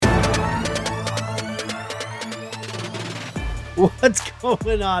What's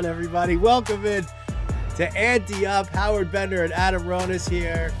going on, everybody? Welcome in to Ante Up. Howard Bender and Adam Ronis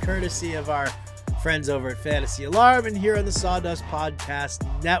here, courtesy of our friends over at Fantasy Alarm and here on the Sawdust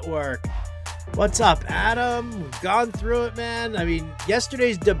Podcast Network. What's up, Adam? We've gone through it, man. I mean,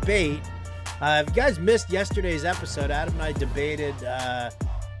 yesterday's debate. If you guys missed yesterday's episode, Adam and I debated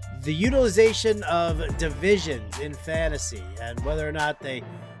the utilization of divisions in fantasy and whether or not they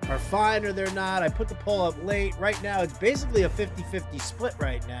are fine or they're not. I put the poll up late. Right now, it's basically a 50-50 split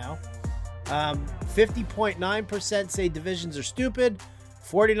right now. 50.9% say divisions are stupid.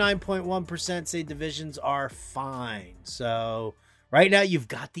 49.1% say divisions are fine. So right now, you've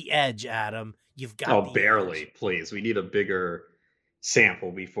got the edge, Adam. You've got the barely, edge. Please. We need a bigger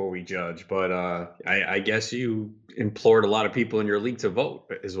sample before we judge. But I guess you implored a lot of people in your league to vote,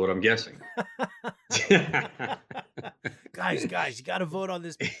 is what I'm guessing. guys, you got to vote on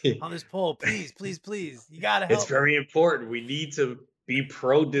this poll, please. You got to help. It's very important. We need to be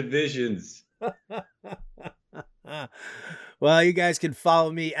pro divisions. Well, you guys can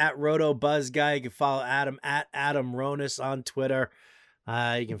follow me at RotoBuzzGuy. You can follow Adam at Adam Ronis on Twitter.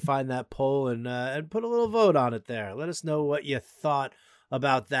 You can find that poll and put a little vote on it there. Let us know what you thought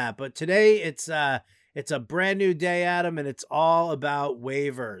about that. But today it's a brand new day, Adam, and it's all about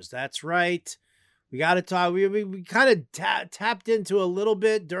waivers. That's right. We got to talk. We kind of tapped into a little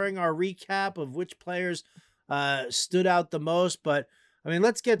bit during our recap of which players stood out the most. But I mean,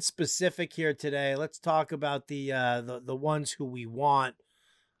 let's get specific here today. Let's talk about the ones who we want.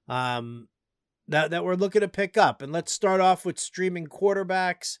 That we're looking to pick up, and let's start off with streaming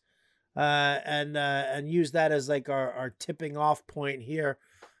quarterbacks, and use that as like our tipping off point here.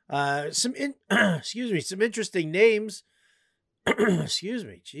 Some interesting names. Excuse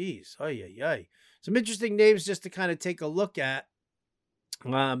me, jeez, some interesting names just to kind of take a look at.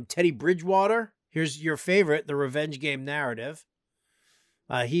 Teddy Bridgewater. Here's your favorite, the revenge game narrative.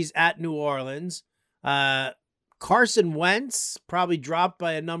 He's at New Orleans. Carson Wentz, probably dropped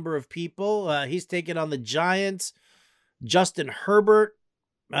by a number of people. He's taking on the Giants. Justin Herbert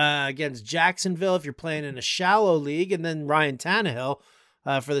against Jacksonville if you're playing in a shallow league. And then Ryan Tannehill,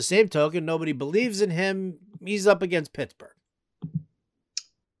 for the same token, nobody believes in him. He's up against Pittsburgh.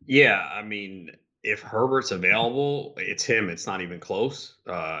 Yeah, I mean, if Herbert's available, it's him. It's not even close.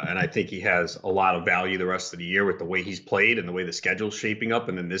 And I think he has a lot of value the rest of the year with the way he's played and the way the schedule's shaping up.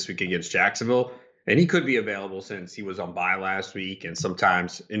 And then this week against Jacksonville. And he could be available since he was on bye last week. And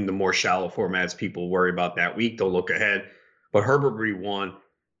sometimes in the more shallow formats, people worry about that week. They'll look ahead. But Herbert would be one.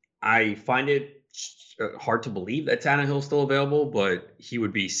 I find it hard to believe that Tannehill's still available, but he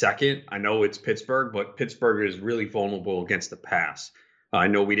would be second. I know it's Pittsburgh, but Pittsburgh is really vulnerable against the pass. I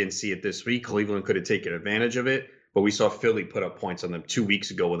know we didn't see it this week. Cleveland could have taken advantage of it, but we saw Philly put up points on them 2 weeks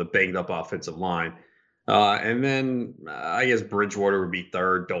ago with a banged up offensive line. And then I guess Bridgewater would be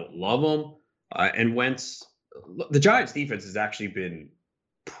third. Don't love him. And Wentz, the Giants defense has actually been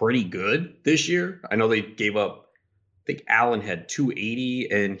pretty good this year. I know they gave up, I think Allen had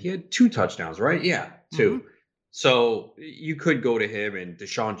 280 and he had 2 touchdowns, right? Yeah, 2. Mm-hmm. So you could go to him, and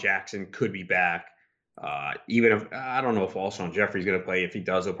Deshaun Jackson could be back. Even if I don't know if Alshon Jeffrey's going to play. If he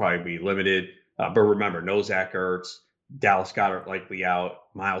does, he'll probably be limited. But remember, no Zach Ertz, Dallas Goedert likely out,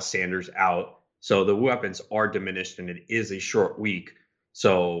 Miles Sanders out. So the weapons are diminished, and it is a short week.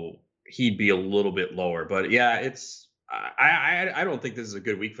 So he'd be a little bit lower. But yeah, I don't think this is a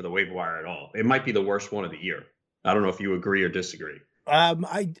good week for the waiver wire at all. It might be the worst one of the year. I don't know if you agree or disagree.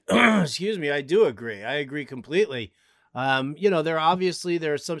 Excuse me, I do agree. I agree completely. There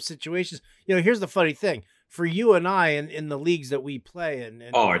are some situations, here's the funny thing for you and I in the leagues that we play in.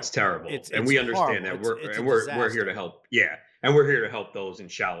 And it's terrible. And we understand that we're here to help. Yeah. And we're here to help those in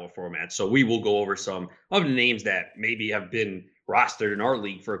shallow formats. So we will go over some of the names that maybe have been rostered in our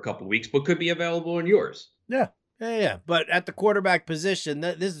league for a couple of weeks, but could be available in yours. Yeah. But at the quarterback position,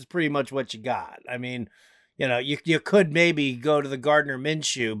 this is pretty much what you got. I mean, you could maybe go to the Gardner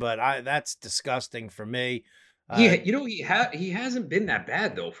Minshew, but that's disgusting for me. He hasn't been that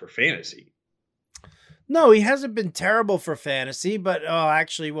bad though for fantasy. No, he hasn't been terrible for fantasy, but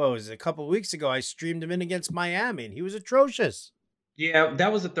actually, what was it? A couple of weeks ago, I streamed him in against Miami, and he was atrocious. Yeah,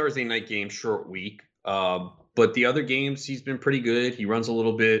 that was a Thursday night game, short week. But the other games, he's been pretty good. He runs a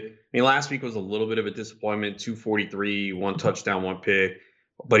little bit. I mean, last week was a little bit of a disappointment, 243, 1 touchdown, 1 pick,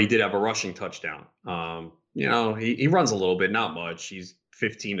 but he did have a rushing touchdown. He runs a little bit, not much. He's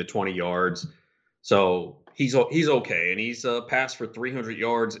 15 to 20 yards. So he's okay. And he's passed for 300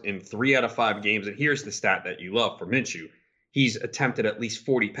 yards in 3 out of 5 games. And here's the stat that you love for Minshew. He's attempted at least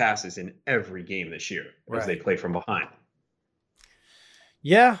 40 passes in every game this year as they play from behind.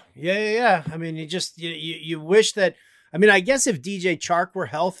 Yeah. I mean, you wish that. I mean, I guess if DJ Chark were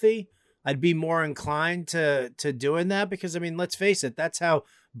healthy, I'd be more inclined to doing that because, I mean, let's face it, that's how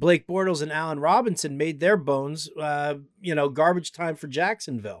Blake Bortles and Allen Robinson made their bones, garbage time for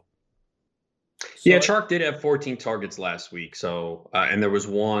Jacksonville. Yeah, Chark did have 14 targets last week. So, and there was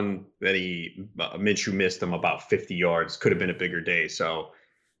one that Minshew missed him about 50 yards. Could have been a bigger day. So,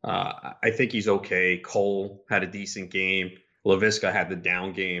 I think he's okay. Cole had a decent game. LaVisca had the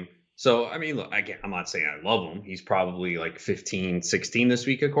down game. So, I mean, look, I'm not saying I love him. He's probably like 15, 16 this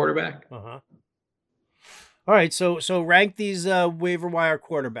week at quarterback. Uh-huh. All right, so rank these waiver wire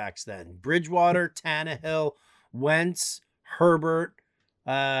quarterbacks then. Bridgewater, Tannehill, Wentz, Herbert,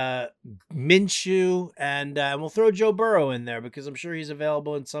 Minshew, and we'll throw Joe Burrow in there because I'm sure he's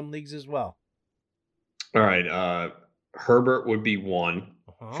available in some leagues as well. All right, Herbert would be one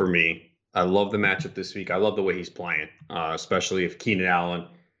for me. I love the matchup this week. I love the way he's playing, especially if Keenan Allen.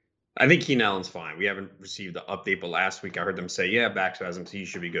 I think Keenan Allen's fine. We haven't received the update, but last week I heard them say, yeah, back spasm, so he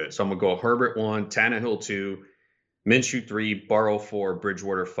should be good. So I'm going to go Herbert 1, Tannehill 2, Minshew 3, Burrow 4,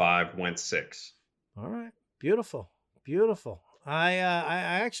 Bridgewater 5, Wentz 6. All right. Beautiful. I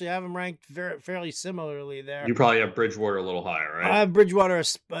actually have them ranked fairly similarly there. You probably have Bridgewater a little higher, right? I have Bridgewater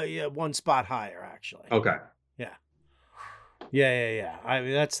one spot higher, actually. Okay. Yeah. I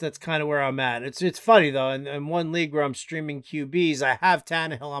mean, that's kind of where I'm at. It's funny though. In one league where I'm streaming QBs, I have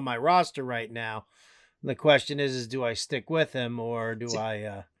Tannehill on my roster right now. And the question is do I stick with him or do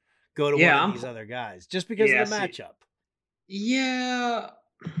I go to one of these other guys just because of the matchup? Yeah.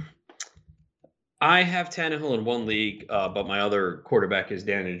 I have Tannehill in one league, but my other quarterback is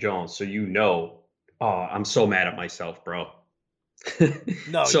Daniel Jones. So I'm so mad at myself, bro.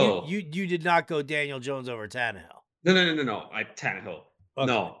 No, so, you did not go Daniel Jones over Tannehill. No. Tannehill. Okay.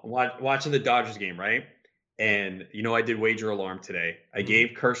 No, watching the Dodgers game, right? And I did wager alarm today. I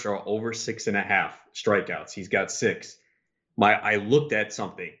gave Kershaw over 6.5 strikeouts. He's got 6. I looked at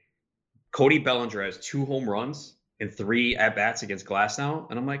something. Cody Bellinger has 2 home runs and 3 at bats against Glasnow,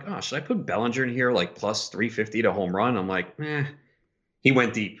 and I'm like, oh, should I put Bellinger in here like plus 350 to home run? I'm like, he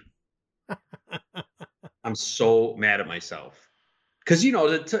went deep. I'm so mad at myself because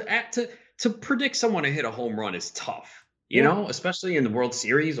to predict someone to hit a home run is tough, especially in the World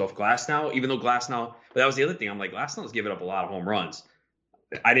Series off Glasnow. Even though Glasnow, but that was the other thing. I'm like, Glasnow's giving up a lot of home runs.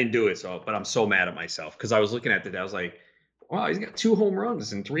 I didn't do it, but I'm so mad at myself because I was looking at it. I was like, wow, he's got 2 home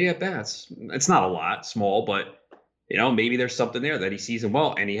runs and 3 at bats. It's not a lot, small, but maybe there's something there that he sees him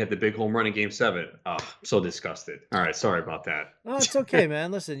well. And he had the big home run in Game 7. Oh, I'm so disgusted. All right, sorry about that. No, it's okay,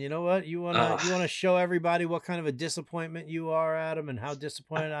 man. Listen, you know what? You wanna show everybody what kind of a disappointment you are, Adam, and how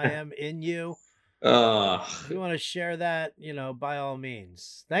disappointed I am in you. If you want to share that, by all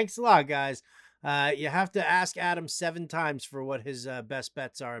means. Thanks a lot, guys. You have to ask Adam 7 times for what his best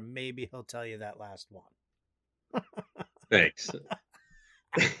bets are, and maybe he'll tell you that last one. Thanks.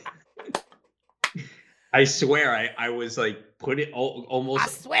 I swear, I was like, put it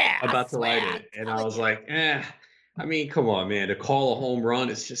almost about to write it. And I was like, I mean, come on, man. To call a home run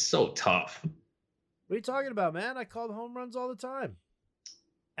is just so tough. What are you talking about, man? I call home runs all the time.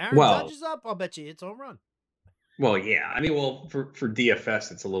 Aaron Judge is up. I'll bet you it's home run. Well, yeah. I mean, for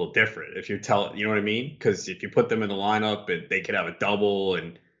DFS, it's a little different. If you know what I mean? Because if you put them in the lineup, they could have a double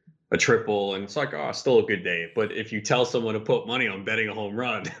and a triple, and it's like, oh, still a good day. But if you tell someone to put money on betting a home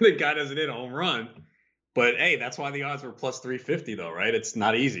run, the guy doesn't hit a home run. But hey, that's why the odds were plus 350, though, right? It's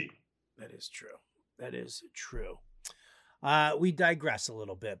not easy. That is true. We digress a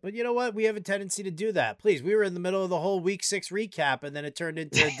little bit, but you know what? We have a tendency to do that. Please, we were in the middle of the whole week 6 recap, and then it turned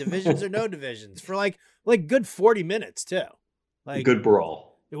into divisions or no divisions for like good 40 minutes too. Like good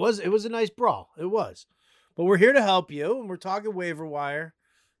brawl. It was a nice brawl. It was, but we're here to help you, and we're talking waiver wire.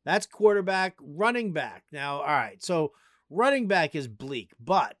 That's quarterback, running back. Now, all right, so running back is bleak,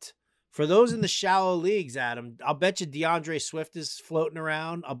 but for those in the shallow leagues, Adam, I'll bet you DeAndre Swift is floating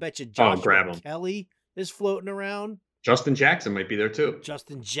around. I'll bet you Joshua Kelly is floating around. Justin Jackson might be there too.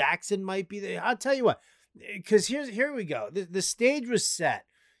 Justin Jackson might be there. I'll tell you what, because here we go. The stage was set.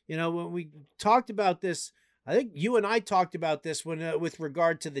 When we talked about this, I think you and I talked about this when with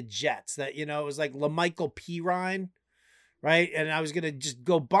regard to the Jets, that, it was like LaMichael Pirine, right? And I was going to just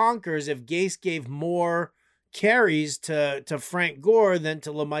go bonkers if Gase gave more carries to Frank Gore than to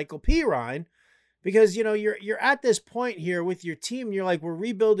LaMichael Pirine, because you're at this point here with your team. You're like, we're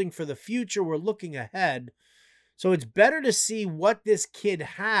rebuilding for the future. We're looking ahead. So it's better to see what this kid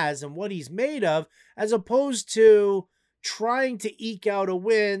has and what he's made of, as opposed to trying to eke out a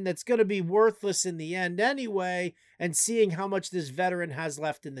win that's going to be worthless in the end anyway, and seeing how much this veteran has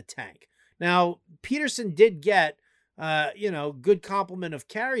left in the tank. Now, Peterson did get good complement of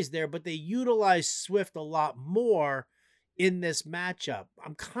carries there, but they utilized Swift a lot more in this matchup.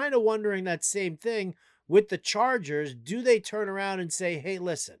 I'm kind of wondering that same thing with the Chargers. Do they turn around and say, hey,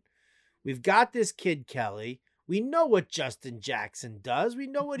 listen, we've got this kid, Kelly. We know what Justin Jackson does. We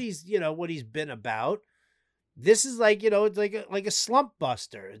know what he's been about. This is like, it's like a slump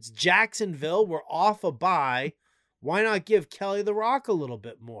buster. It's Jacksonville. We're off a bye. Why not give Kelly the rock a little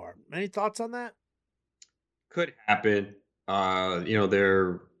bit more? Any thoughts on that? Could happen.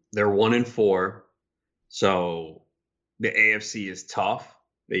 They're 1-4, so the AFC is tough.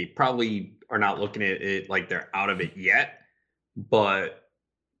 They probably are not looking at it like they're out of it yet, but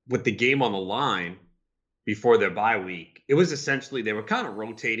with the game on the line before their bye week, it was essentially they were kind of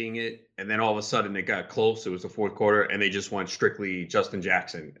rotating it, and then all of a sudden it got close. It was the fourth quarter, and they just went strictly Justin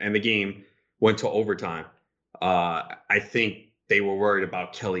Jackson, and the game went to overtime. I think they were worried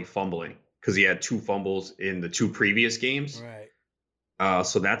about Kelly fumbling because he had 2 fumbles in the 2 previous games. Right.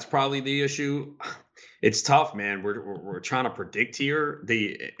 So that's probably the issue. It's tough, man. We're trying to predict here.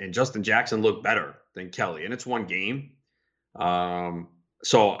 And Justin Jackson looked better than Kelly, and it's one game.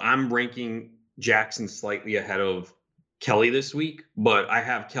 So I'm ranking Jackson slightly ahead of Kelly this week, but I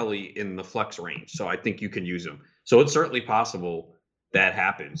have Kelly in the flex range, so I think you can use him. So it's certainly possible that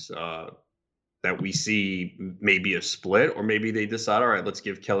happens. That we see maybe a split, or maybe they decide, all right, let's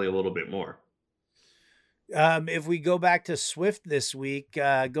give Kelly a little bit more. If we go back to Swift this week,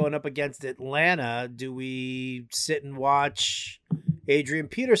 going up against Atlanta, do we sit and watch Adrian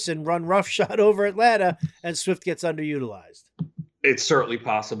Peterson run roughshod over Atlanta and Swift gets underutilized? It's certainly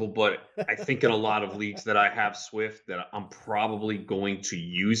possible, but I think in a lot of leagues that I have Swift, that I'm probably going to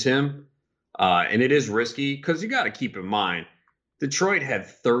use him. And it is risky because you got to keep in mind, Detroit had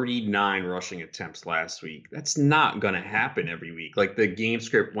 39 rushing attempts last week. That's not going to happen every week. Like, the game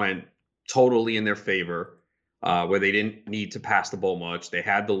script went totally in their favor, where they didn't need to pass the ball much. They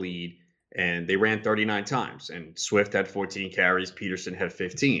had the lead, and they ran 39 times. And Swift had 14 carries. Peterson had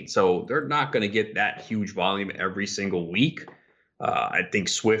 15. So they're not going to get that huge volume every single week. I think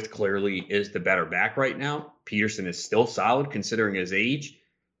Swift clearly is the better back right now. Peterson is still solid considering his age.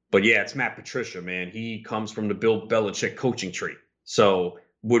 But yeah, it's Matt Patricia, man. He comes from the Bill Belichick coaching tree. So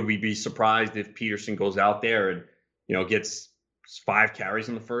would we be surprised if Peterson goes out there and, gets 5 carries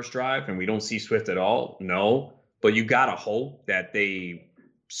in the first drive and we don't see Swift at all? No. But you got to hope that they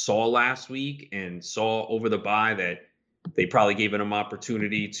saw last week and saw over the bye that they probably gave him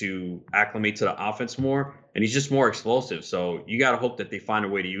opportunity to acclimate to the offense more, and he's just more explosive. So you got to hope that they find a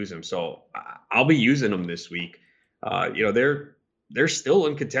way to use him. So I'll be using him this week. They're still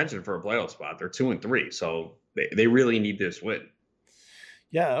in contention for a playoff spot. They're 2-3, so they really need this win.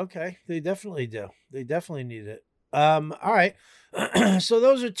 Yeah, okay. They definitely do. They definitely need it. All right. So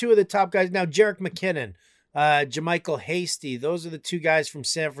those are 2 of the top guys. Now, Jerick McKinnon, JaMycal Hasty, those are the 2 guys from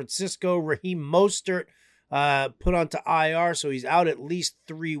San Francisco. Raheem Mostert, put onto IR, so he's out at least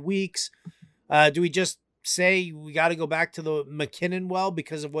 3 weeks. Do we just say we got to go back to the McKinnon well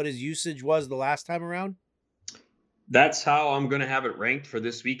because of what his usage was the last time around? That's how I'm going to have it ranked for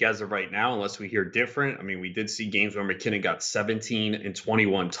this week as of right now, unless we hear different. I mean, we did see games where McKinnon got 17 and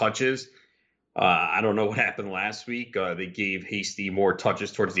 21 touches. I don't know what happened last week. They gave Hasty more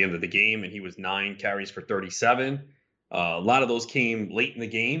touches towards the end of the game, and he was 9 carries for 37. A lot of those came late in the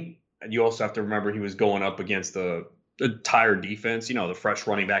game. And you also have to remember he was going up against the tired defense. The fresh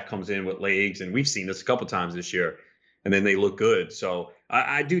running back comes in with legs, and we've seen this a couple times this year, and then they look good. So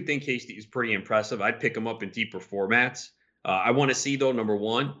I do think Hasty is pretty impressive. I'd pick him up in deeper formats. I want to see, though, number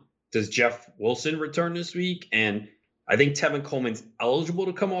one, does Jeff Wilson return this week? And I think Tevin Coleman's eligible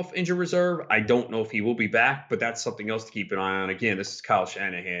to come off injured reserve. I don't know if he will be back, but that's something else to keep an eye on. Again, this is Kyle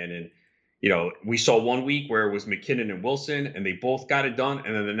Shanahan, and we saw one week where it was McKinnon and Wilson, and they both got it done.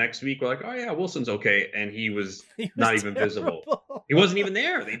 And then the next week, we're like, oh, yeah, Wilson's okay. And he was not even visible. He wasn't even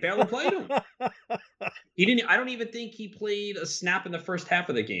there. They barely played him. I don't even think he played a snap in the first half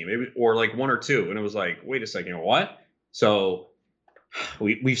of the game, or like 1 or 2. And it was like, wait a second, what? So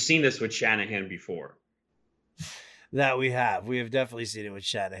we've seen this with Shanahan before. That we have. We have definitely seen it with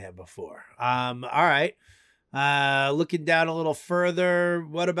Shanahan before. All right. Looking down a little further,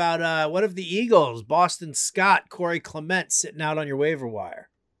 what if the Eagles, Boston Scott, Corey Clement sitting out on your waiver wire?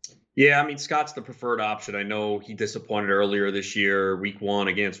 Yeah, I mean, Scott's the preferred option. I know he disappointed earlier this year, week 1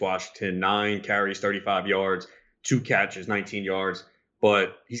 against Washington, 9 carries, 35 yards, 2 catches, 19 yards.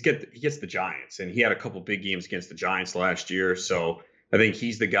 But he gets the Giants, and he had a couple big games against the Giants last year. So I think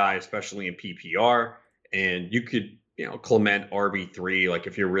he's the guy, especially in PPR. And you could, Clement RB3, like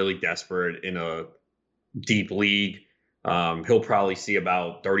if you're really desperate in a deep league, he'll probably see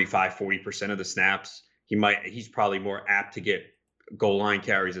about 35-40% of the snaps. He's probably more apt to get goal line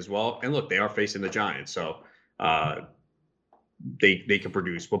carries as well. And look, they are facing the Giants, so they can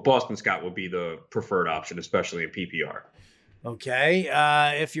produce. But Boston Scott would be the preferred option, especially in PPR. Okay.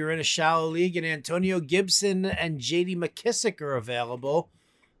 If you're in a shallow league and Antonio Gibson and JD McKissic are available,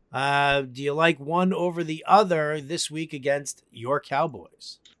 do you like one over the other this week against your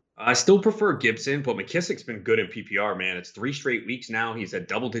Cowboys? I still prefer Gibson, but McKissic's been good in PPR, man. It's 3 straight weeks now. He's at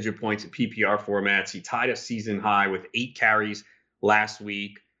double-digit points in PPR formats. He tied a season high with 8 carries last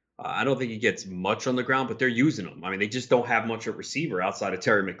week. I don't think he gets much on the ground, but they're using him. I mean, they just don't have much at receiver outside of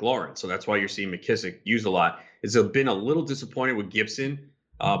Terry McLaurin. So that's why you're seeing McKissic used a lot. It's been a little disappointed with Gibson,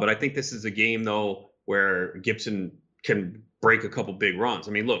 but I think this is a game, though, where Gibson can break a couple big runs.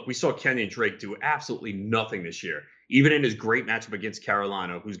 I mean, look, we saw Kenyon Drake do absolutely nothing this year. Even in his great matchup against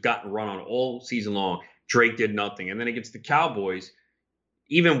Carolina, who's gotten run on all season long, Drake did nothing. And then against the Cowboys,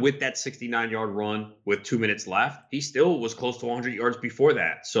 even with that 69-yard run with 2 minutes left, he still was close to 100 yards before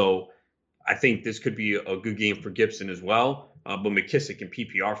that. So I think this could be a good game for Gibson as well. But McKissic in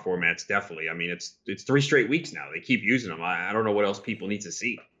PPR formats, definitely. I mean, it's 3 straight weeks now. They keep using him. I don't know what else people need to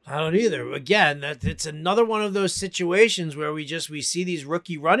see. I don't either. Again, it's another one of those situations where we see these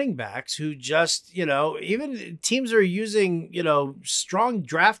rookie running backs who just, even teams are using, strong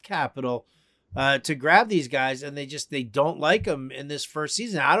draft capital to grab these guys, and they don't like them in this first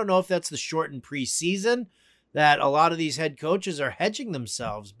season. I don't know if that's the shortened preseason that a lot of these head coaches are hedging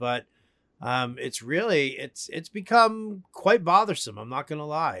themselves, but it's become quite bothersome. I'm not going to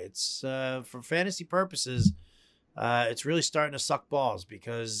lie. It's for fantasy purposes. It's really starting to suck balls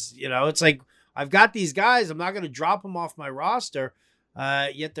because, it's like I've got these guys. I'm not going to drop them off my roster,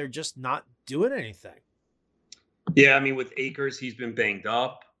 yet they're just not doing anything. Yeah, I mean, with Akers, he's been banged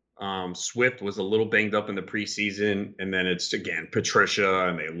up. Swift was a little banged up in the preseason. And then it's, again, Patricia,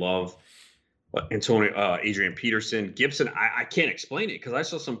 and they love Adrian Peterson. Gibson, I can't explain it because I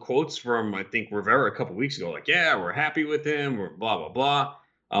saw some quotes from, I think, Rivera a couple weeks ago. Like, yeah, we're happy with him. We're blah, blah, blah.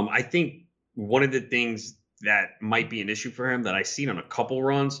 I think one of the things that might be an issue for him that I've seen on a couple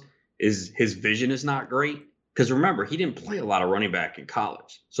runs is his vision is not great. Because remember, he didn't play a lot of running back in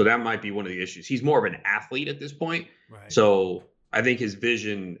college. So that might be one of the issues. He's more of an athlete at this point. Right. So I think his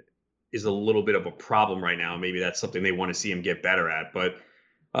vision is a little bit of a problem right now. Maybe that's something they want to see him get better at. But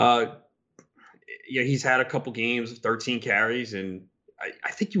he's had a couple games of 13 carries. And I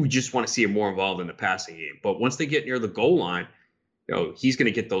think you would just want to see him more involved in the passing game. But once they get near the goal line, he's going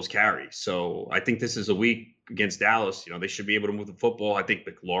to get those carries. So I think this is a week against Dallas. They should be able to move the football. I think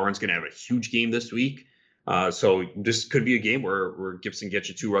McLaurin's going to have a huge game this week. So this could be a game where Gibson gets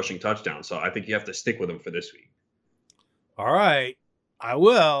you 2 rushing touchdowns. So I think you have to stick with him for this week. All right. I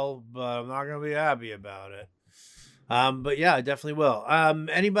will, but I'm not going to be happy about it. But yeah, I definitely will.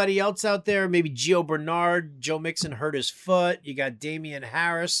 Anybody else out there? Maybe Gio Bernard. Joe Mixon hurt his foot. You got Damian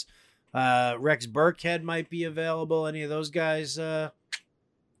Harris. Rex Burkhead might be available. Any of those guys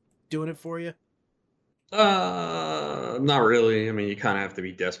doing it for you? Not really. I mean, you kind of have to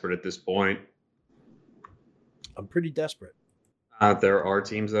be desperate at this point. I'm pretty desperate. There are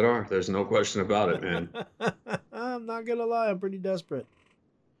teams that are. There's no question about it, man. I'm not gonna lie. I'm pretty desperate.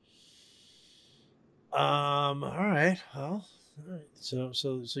 All right. Well, all right.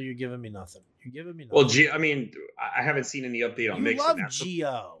 So you're giving me nothing. You're giving me nothing. Well, I mean, I haven't seen any update on Mixon. You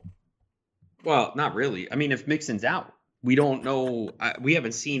love Gio. Well, not really. I mean, if Mixon's out, we don't know. We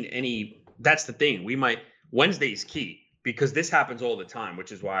haven't seen any. That's the thing. Wednesday's key because this happens all the time,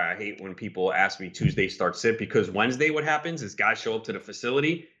 which is why I hate when people ask me Tuesday start sit, because Wednesday what happens is guys show up to the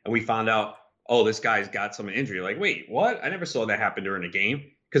facility and we found out, oh, this guy's got some injury. Like, wait, what? I never saw that happen during a game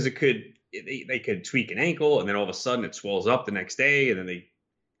because they could tweak an ankle and then all of a sudden it swells up the next day and then they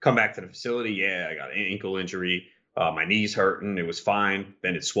come back to the facility. Yeah, I got an ankle injury. My knee's hurting. It was fine.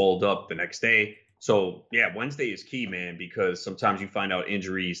 Then it swelled up the next day. So, yeah, Wednesday is key, man, because sometimes you find out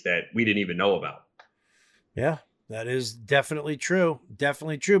injuries that we didn't even know about. Yeah, that is definitely true.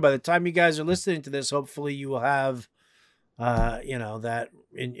 Definitely true. By the time you guys are listening to this, hopefully you will have, that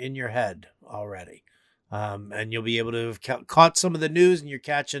in your head already. And you'll be able to have caught some of the news and you're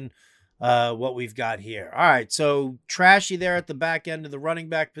catching what we've got here. All right, so trashy there at the back end of the running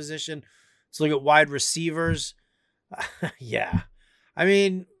back position. Let's look at wide receivers. Yeah. I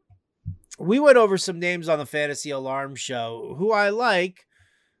mean, we went over some names on the Fantasy Alarm Show who I like.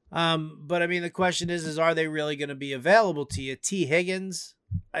 But I mean, the question is are they really going to be available to you? T. Higgins,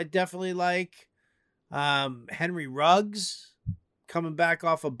 I definitely like. Henry Ruggs coming back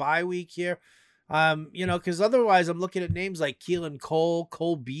off a bye week here. Because otherwise I'm looking at names like Keelan Cole,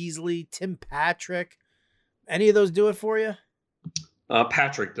 Cole Beasley, Tim Patrick. Any of those do it for you?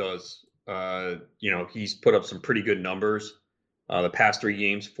 Patrick does. He's put up some pretty good numbers. The past 3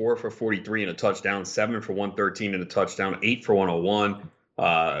 games, 4 for 43 and a touchdown, 7 for 113 and a touchdown, 8 for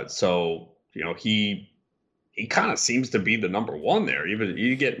 101. So he kind of seems to be the number one there. Even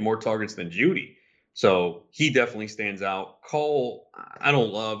you get more targets than Judy. So he definitely stands out. Cole, I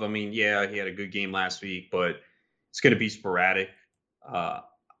don't love. I mean, yeah, he had a good game last week, but it's going to be sporadic. Uh,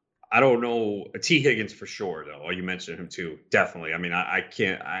 I don't know. T. Higgins for sure, though. Oh, you mentioned him too. Definitely. I mean, I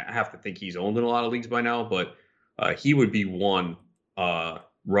can't. I have to think he's owned in a lot of leagues by now, but he would be one.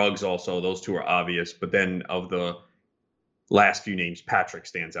 Ruggs also. Those two are obvious. But then of the last few names, Patrick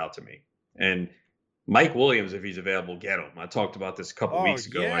stands out to me. And Mike Williams, if he's available, get him. I talked about this a couple Oh weeks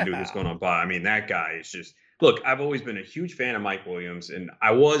ago. I knew this yeah. going on by. I mean, that guy is just look. I've always been a huge fan of Mike Williams, and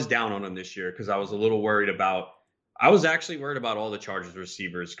I was down on him this year because I was a little worried about. I was actually worried about all the Chargers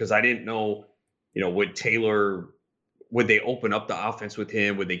receivers because I didn't know, would Taylor, would they open up the offense with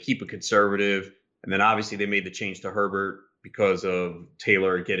him? Would they keep it conservative? And then obviously they made the change to Herbert because of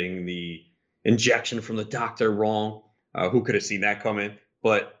Taylor getting the injection from the doctor wrong. Who could have seen that coming?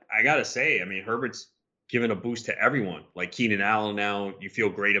 But I gotta say, I mean, Herbert's given a boost to everyone. Like Keenan Allen now, you feel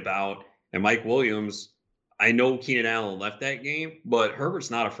great about, and Mike Williams. I know Keenan Allen left that game, but Herbert's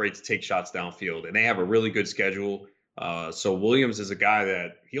not afraid to take shots downfield, and they have a really good schedule. So Williams is a guy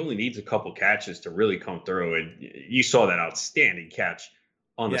that he only needs a couple catches to really come through, and you saw that outstanding catch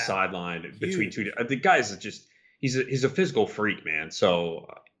on the Yeah. sideline between Huge. two. The guy's just he's a physical freak, man. So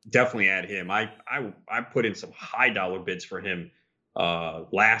definitely add him. I put in some high dollar bids for him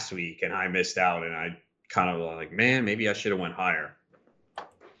last week, and I missed out, and I kind of like, man, maybe I should have went higher.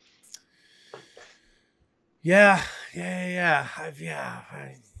 Yeah.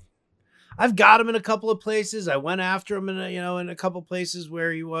 I've got him in a couple of places. I went after him in a couple places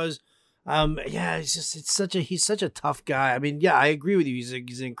where he was. Yeah, he's such a tough guy. I mean, yeah, I agree with you.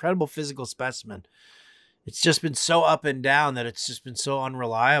 He's an incredible physical specimen. It's just been so up and down that it's just been so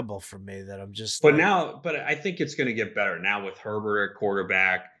unreliable for me that I'm just But like, now, but I think it's going to get better now with Herbert at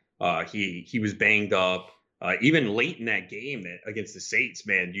quarterback. He was banged up. Even late in that game that against the Saints,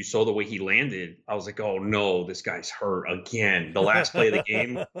 man, you saw the way he landed. I was like, oh no, this guy's hurt again. The last play of the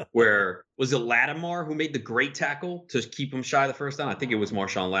game, where was it Lattimore who made the great tackle to keep him shy of the first down? I think it was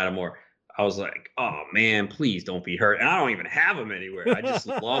Marshawn Lattimore. I was like, oh man, please don't be hurt. And I don't even have him anywhere. I just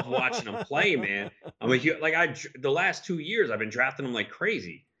love watching him play, man. I'm the last 2 years I've been drafting him like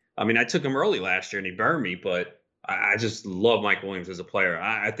crazy. I mean, I took him early last year and he burned me, but I just love Mike Williams as a player.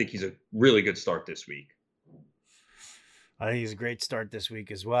 I think he's a really good start this week. I think he's a great start this week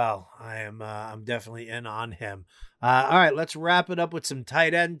as well. I'm definitely in on him. All right, let's wrap it up with some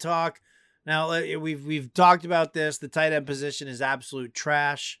tight end talk. Now we've talked about this. The tight end position is absolute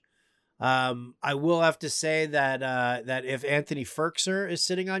trash. I will have to say that if Anthony Firkser is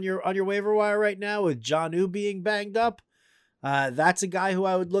sitting on your waiver wire right now with Jonnu being banged up, that's a guy who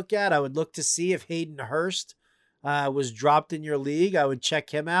I would look at. I would look to see if Hayden Hurst was dropped in your league. I would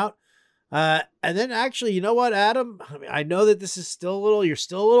check him out. And then actually, you know what, Adam? I mean, I know that this is you're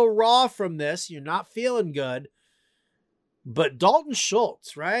still a little raw from this. You're not feeling good. But Dalton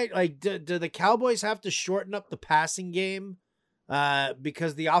Schultz, right? Like, do the Cowboys have to shorten up the passing game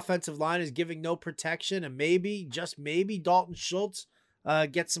because the offensive line is giving no protection, and maybe, just maybe, Dalton Schultz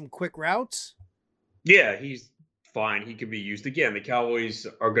gets some quick routes? Yeah, he's fine. He can be used again. The Cowboys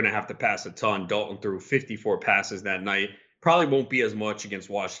are going to have to pass a ton. Dalton threw 54 passes that night. Probably won't be as much against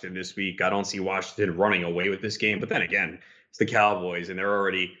Washington this week. I don't see Washington running away with this game. But then again, it's the Cowboys, and they're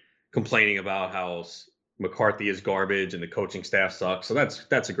already complaining about how McCarthy is garbage and the coaching staff sucks. So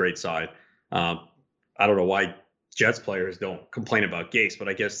that's a great side. I don't know why Jets players don't complain about Gase, but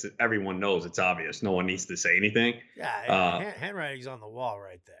I guess everyone knows it's obvious. No one needs to say anything. Yeah, handwriting's on the wall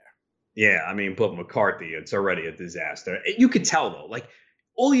right there. Yeah, I mean, but McCarthy, it's already a disaster. You could tell, though. Like,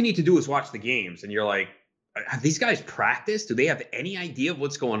 all you need to do is watch the games, and you're like, have these guys practiced? Do they have any idea of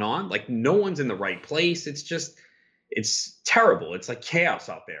what's going on? Like, no one's in the right place. It's terrible. It's like chaos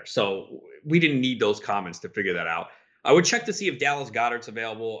out there. So we didn't need those comments to figure that out. I would check to see if Dallas Goedert's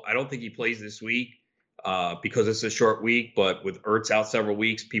available. I don't think he plays this week because it's a short week, but with Ertz out several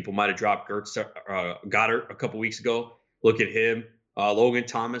weeks, people might have dropped Goddard a couple weeks ago. Look at him. Logan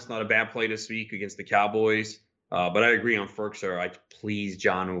Thomas, not a bad play this week against the Cowboys. But I agree on Firkser. Please,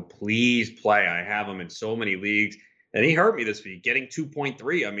 Jonnu, please play. I have him in so many leagues. And he hurt me this week, getting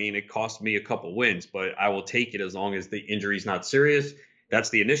 2.3. I mean, it cost me a couple wins, but I will take it as long as the injury's not serious. That's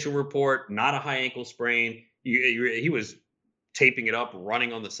the initial report, not a high ankle sprain. He was taping it up,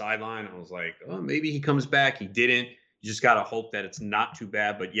 running on the sideline. I was like, oh, maybe he comes back. He didn't. You just got to hope that it's not too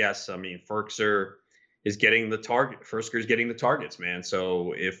bad. But yes, I mean, Firkser is getting the target. Firkser is getting the targets, man.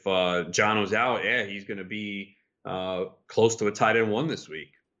 So if Jonnu's out, yeah, he's going to be close to a tight end one this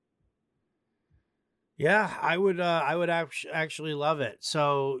week. Yeah, I would. I would actually love it.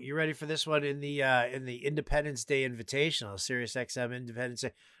 So you ready for this one in the Independence Day Invitational, Sirius XM Independence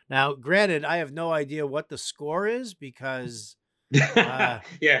Day? Now, granted, I have no idea what the score is because, Yeah,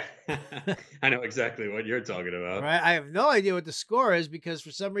 I know exactly what you're talking about. right, I have no idea what the score is because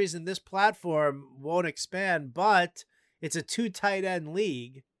for some reason this platform won't expand. But it's a two tight end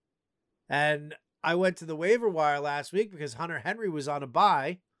league, and I went to the waiver wire last week because Hunter Henry was on a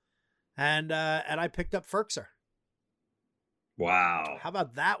bye, and I picked up Ferkser. Wow. How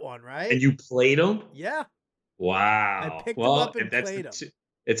about that one, right? And you played him? Yeah, I Wow. picked him Well, up and played him.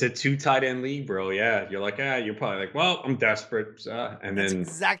 it's a two tight end league, bro. Yeah, you're like, you're probably like, well, I'm desperate, and That's then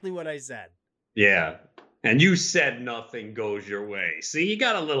exactly what I said. yeah, and you said nothing goes your way. See, you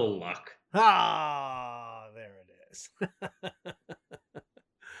got a little luck. Ah, there it is.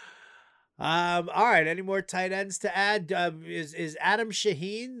 All right. Any more tight ends to add? Is Adam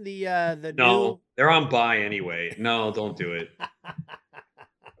Shaheen the No, they're on bye anyway. No, don't do it.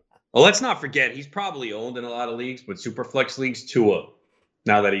 Well, let's not forget he's probably owned in a lot of leagues, but Superflex leagues, Tua.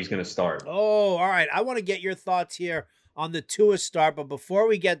 Now that he's going to start. Oh, all right. I want to get your thoughts here on the Tua start, but before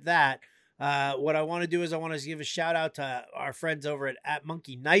we get that, what I want to do is I want to give a shout out to our friends over at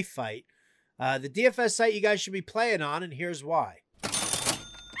Monkey Knife Fight, the DFS site you guys should be playing on, and here's why.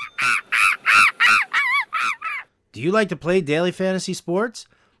 Do you like to play daily fantasy sports?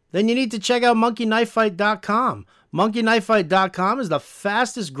 Then you need to check out monkeyknifefight.com. monkeyknifefight.com is the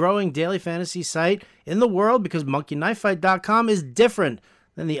fastest growing daily fantasy site in the world because monkeyknifefight.com is different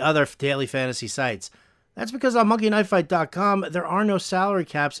than the other daily fantasy sites. That's because on monkeyknifefight.com there are no salary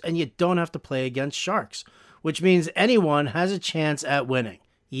caps and you don't have to play against sharks, which means anyone has a chance at winning.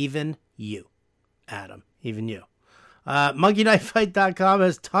 Even you, Adam, even you. monkeyknifefight.com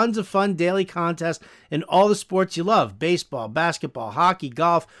has tons of fun daily contests in all the sports you love: baseball, basketball, hockey,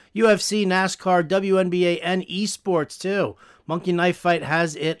 golf, UFC, NASCAR, WNBA, and esports too. Monkey Knife Fight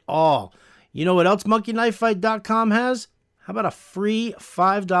has it all. You know what else monkeyknifefight.com has? How about a free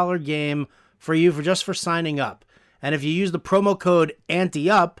 $5 game for you for signing up? And if you use the promo code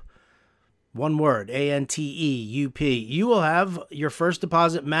ANTEUP, one word, ANTEUP, you will have your first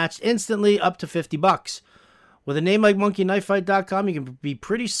deposit matched instantly up to $50. With a name like monkeyknifefight.com, you can be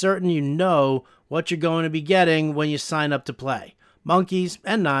pretty certain you know what you're going to be getting when you sign up to play. Monkeys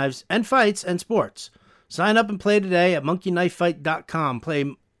and knives and fights and sports. Sign up and play today at monkeyknifefight.com.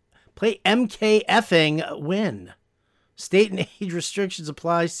 Play MKFing win. State and age restrictions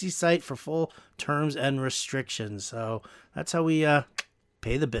apply. See site for full terms and restrictions. So that's how we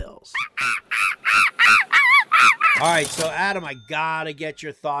pay the bills. All right, so Adam, I gotta get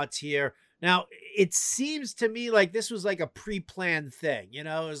your thoughts here. Now, it seems to me like this was like a pre-planned thing. You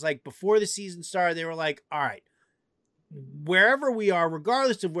know, it was like before the season started, they were like, all right, wherever we are,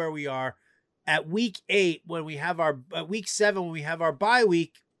 regardless of where we are, at week 8, when we have our week 7, when we have our bye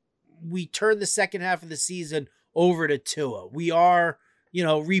week, we turn the second half of the season over to Tua. We are,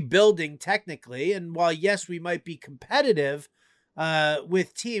 rebuilding technically. And while, yes, we might be competitive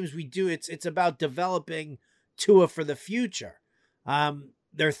with teams, it's about developing Tua for the future.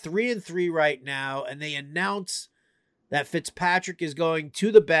 They're 3-3 right now, and they announce that Fitzpatrick is going to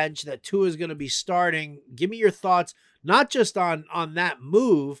the bench, that Tua is going to be starting. Give me your thoughts, not just on that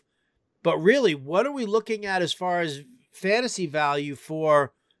move, but really, what are we looking at as far as fantasy value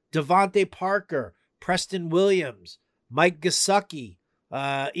for Devontae Parker, Preston Williams, Mike Gesicki,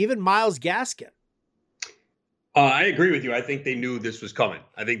 even Myles Gaskin? I agree with you. I think they knew this was coming.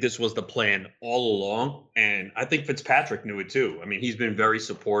 I think this was the plan all along. And I think Fitzpatrick knew it too. I mean, he's been very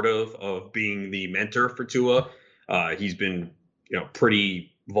supportive of being the mentor for Tua. He's been,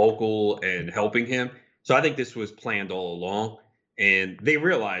 pretty vocal and helping him. So I think this was planned all along. And they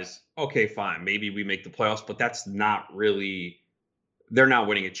realized, okay, fine, maybe we make the playoffs, but that's not really, they're not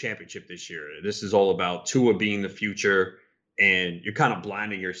winning a championship this year. This is all about Tua being the future. And you're kind of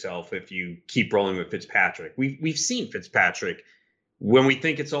blinding yourself if you keep rolling with Fitzpatrick. We've seen Fitzpatrick when we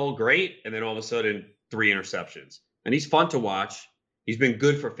think it's all great, and then all of a sudden 3 interceptions. And he's fun to watch. He's been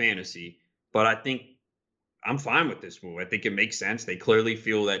good for fantasy, but I think I'm fine with this move. I think it makes sense. They clearly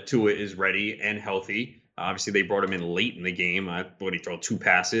feel that Tua is ready and healthy. Obviously, they brought him in late in the game. I thought he threw 2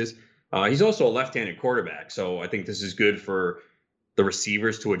 passes. He's also a left-handed quarterback, so I think this is good for the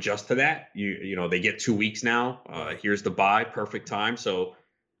receivers to adjust to that. They get 2 weeks now. Here's the bye, perfect time. So,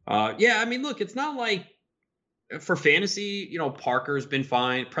 I mean, look, it's not like for fantasy, Parker's been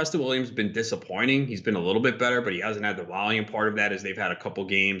fine. Preston Williams has been disappointing. He's been a little bit better, but he hasn't had the volume. Part of that is they've had a couple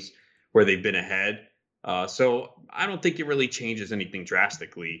games where they've been ahead. So I don't think it really changes anything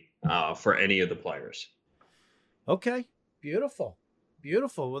drastically for any of the players. Okay. Beautiful.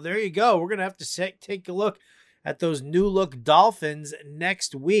 Beautiful. Well, there you go. We're going to have to take a look at those new look Dolphins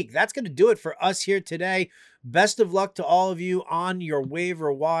next week. That's going to do it for us here today. Best of luck to all of you on your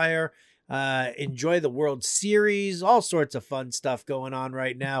waiver wire. Enjoy the World Series, all sorts of fun stuff going on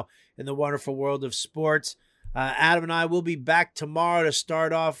right now in the wonderful world of sports. Adam and I will be back tomorrow to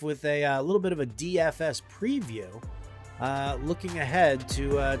start off with a little bit of a DFS preview, looking ahead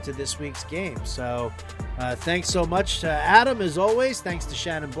to this week's game. So thanks so much to Adam, as always. Thanks to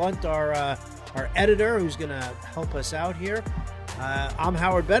Shannon Blunt, our editor, who's going to help us out here. I'm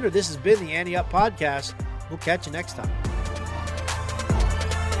Howard Bender. This has been the Ante Up Podcast. We'll catch you next time.